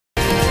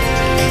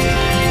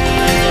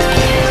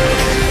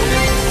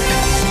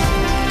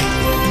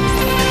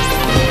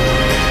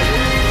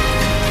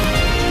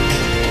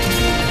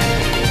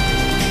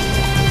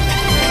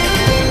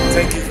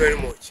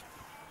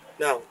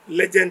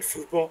Legend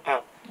Football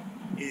app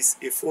is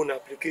a phone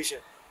application.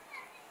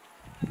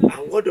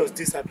 And what does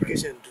this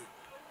application do?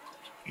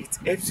 It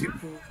helps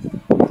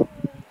people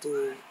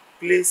to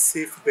play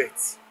safe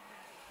bets.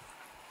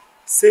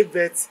 Safe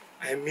bets,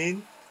 I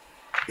mean,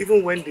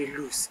 even when they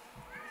lose,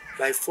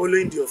 by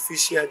following the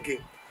official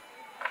game,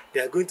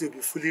 they are going to be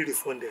fully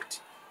refunded.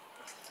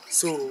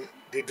 So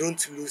they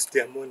don't lose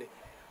their money.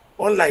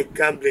 Unlike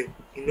gambling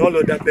in all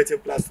other betting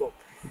platforms,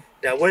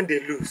 that when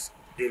they lose,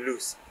 they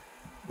lose.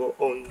 But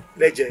on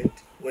Legend,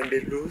 when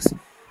they lose,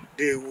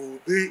 they will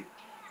be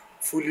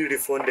fully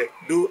refunded,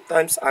 though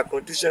terms and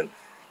conditions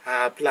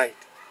are applied.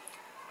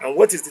 And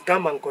what is the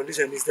term and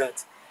condition is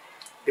that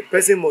the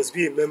person must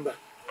be a member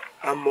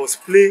and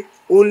must play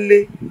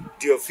only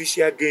the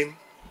official game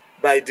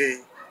by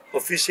the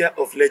official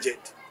of Legend.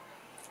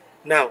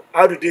 Now,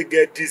 how do they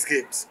get these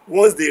games?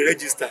 Once they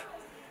register,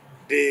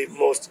 they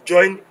must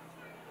join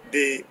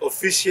the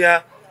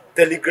official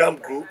Telegram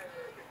group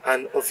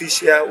and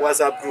official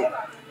WhatsApp group.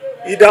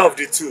 Either of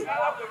the two,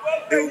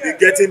 they will be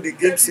getting the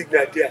game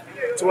signal there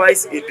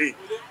twice a day.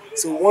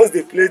 So once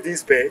they play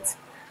this bet,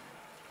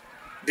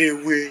 they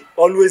will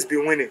always be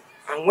winning.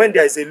 And when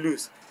there is a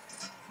lose,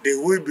 they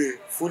will be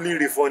fully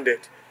refunded.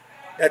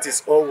 That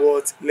is all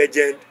what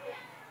Legend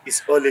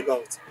is all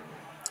about.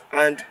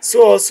 And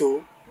so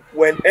also,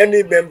 when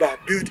any member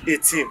build a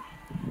team,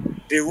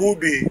 they will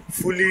be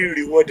fully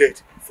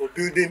rewarded for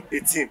building a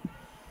team.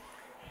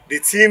 The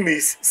team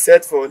is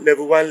set for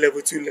level 1,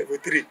 level 2, level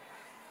 3.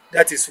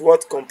 That is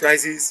what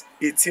comprises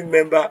a team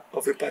member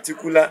of a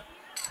particular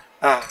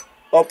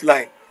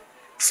upline.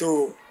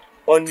 So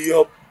on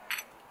your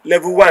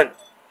level 1,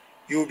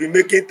 you will be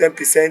making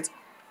 10%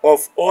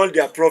 of all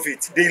their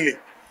profits daily.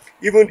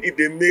 Even if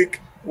they make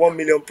 1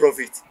 million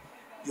profit,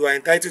 you are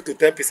entitled to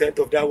 10%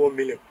 of that 1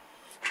 million.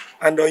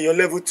 And on your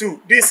level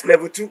 2, these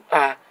level 2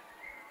 are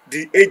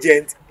the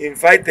agent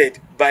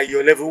invited by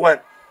your level 1,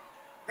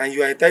 and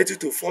you are entitled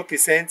to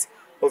 4%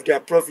 of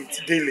their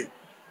profit daily.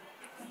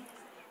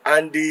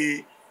 And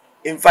the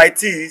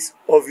invitees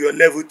of your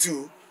level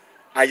 2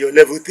 are your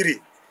level 3.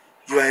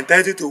 You are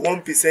entitled to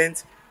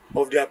 1%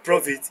 of their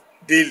profit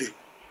daily.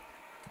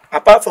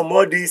 Apart from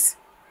all this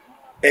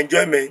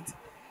enjoyment,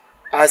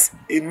 as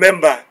a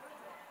member,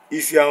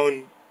 if you are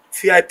on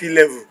VIP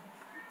level,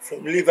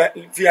 from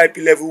VIP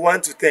level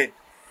 1 to 10,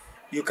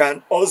 you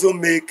can also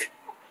make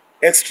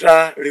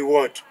extra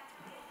reward,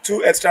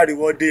 2 extra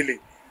reward daily.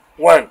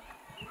 1,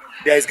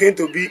 there is going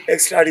to be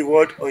extra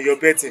reward on your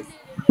betting,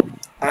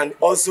 and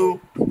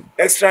also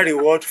extra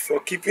reward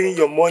for keeping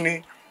your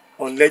money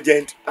on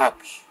Legend app.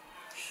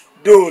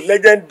 Though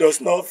Legend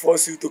does not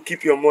force you to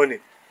keep your money,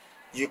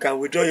 you can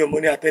withdraw your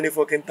money at any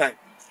fucking time.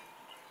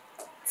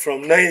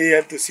 From 9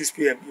 a.m. to 6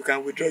 p.m. you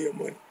can withdraw your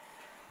money.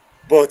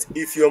 But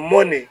if your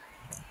money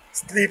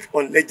sleep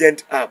on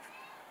Legend app,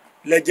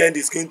 Legend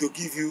is going to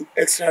give you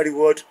extra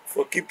reward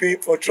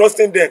for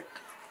trusting them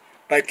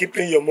by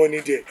keeping your money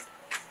there.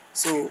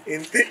 So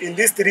in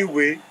these 3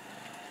 ways,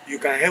 you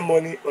can earn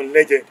money on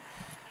Legend.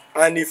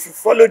 And if you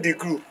follow the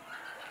group,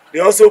 they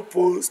also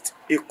post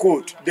a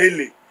code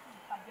daily.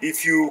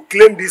 If you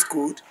claim this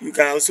code, you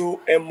can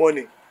also earn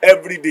money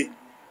every day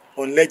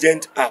on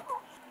Legend app.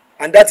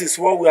 And that is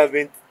what we have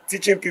been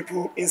teaching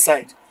people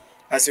inside,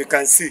 as you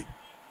can see.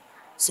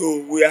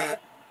 So we are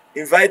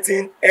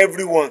inviting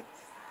everyone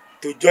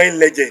to join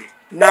Legend.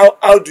 Now,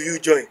 how do you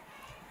join?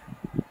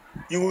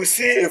 You will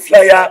see a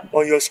flyer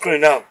on your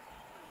screen now.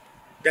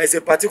 There is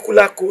a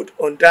particular code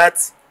on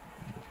that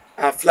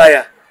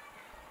flyer.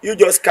 You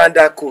just scan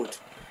that code.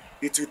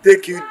 It will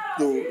take you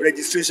to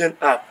registration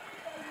app.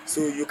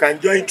 So you can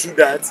join through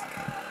that.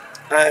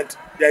 And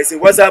there is a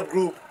WhatsApp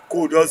group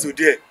code also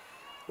there.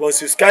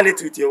 Once you scan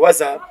it with your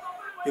WhatsApp,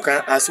 you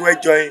can as well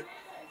join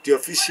the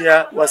official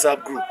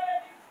WhatsApp group.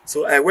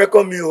 So I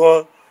welcome you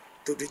all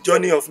to the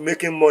journey of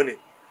making money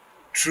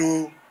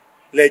through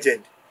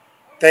Legend.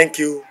 Thank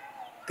you,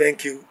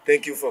 thank you,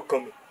 thank you for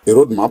coming. A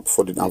roadmap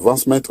for the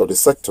advancement of the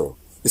sector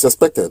is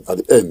expected at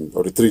the end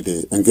of the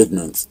 3-day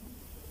engagement.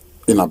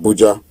 In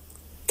Abuja,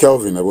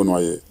 Kelvin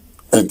Ebunwaye,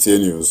 NTA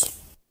News.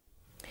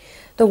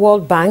 The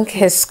World Bank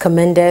has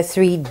commended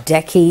 3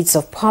 decades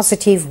of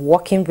positive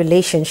working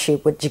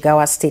relationship with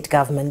Jigawa state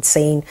government,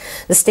 saying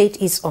the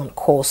state is on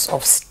course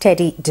of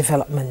steady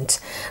development.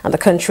 And the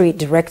country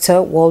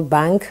director, World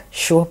Bank,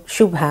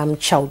 Shubham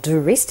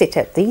Chowdhury,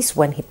 stated this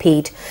when he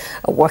paid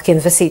a working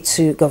visit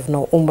to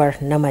Governor Umar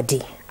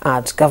Namadi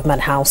at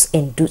Government House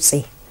in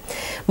Dutse.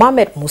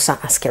 Mohamed Musa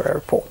Askera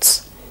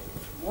reports.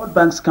 World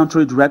Bank's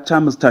country director,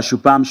 Mr.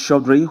 Shubham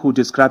Chowdhury, who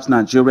describes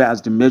Nigeria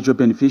as the major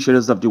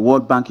beneficiaries of the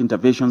World Bank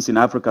interventions in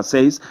Africa,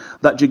 says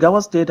that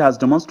Jigawa State has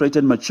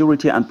demonstrated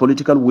maturity and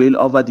political will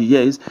over the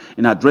years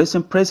in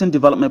addressing pressing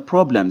development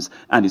problems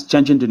and is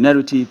changing the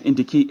narrative in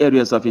the key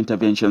areas of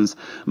interventions.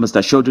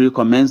 Mr. Chowdhury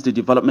commends the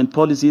development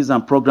policies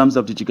and programs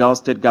of the Jigawa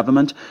State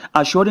government,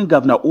 assuring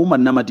Governor Umar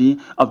Namadi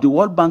of the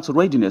World Bank's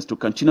readiness to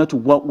continue to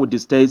work with the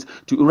states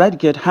to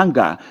eradicate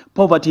hunger,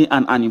 poverty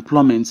and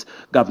unemployment.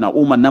 Governor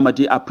Umar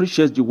Namadi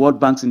appreciates the the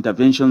World Bank's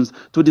interventions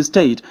to the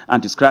state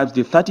and describes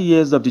the 30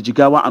 years of the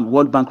Jigawa and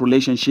World Bank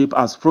relationship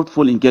as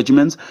fruitful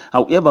engagements,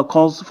 however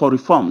calls for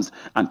reforms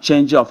and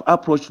change of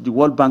approach to the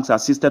World Bank's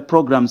assisted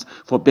programs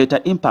for better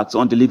impacts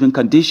on the living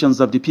conditions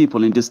of the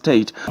people in the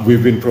state.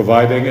 We've been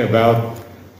providing about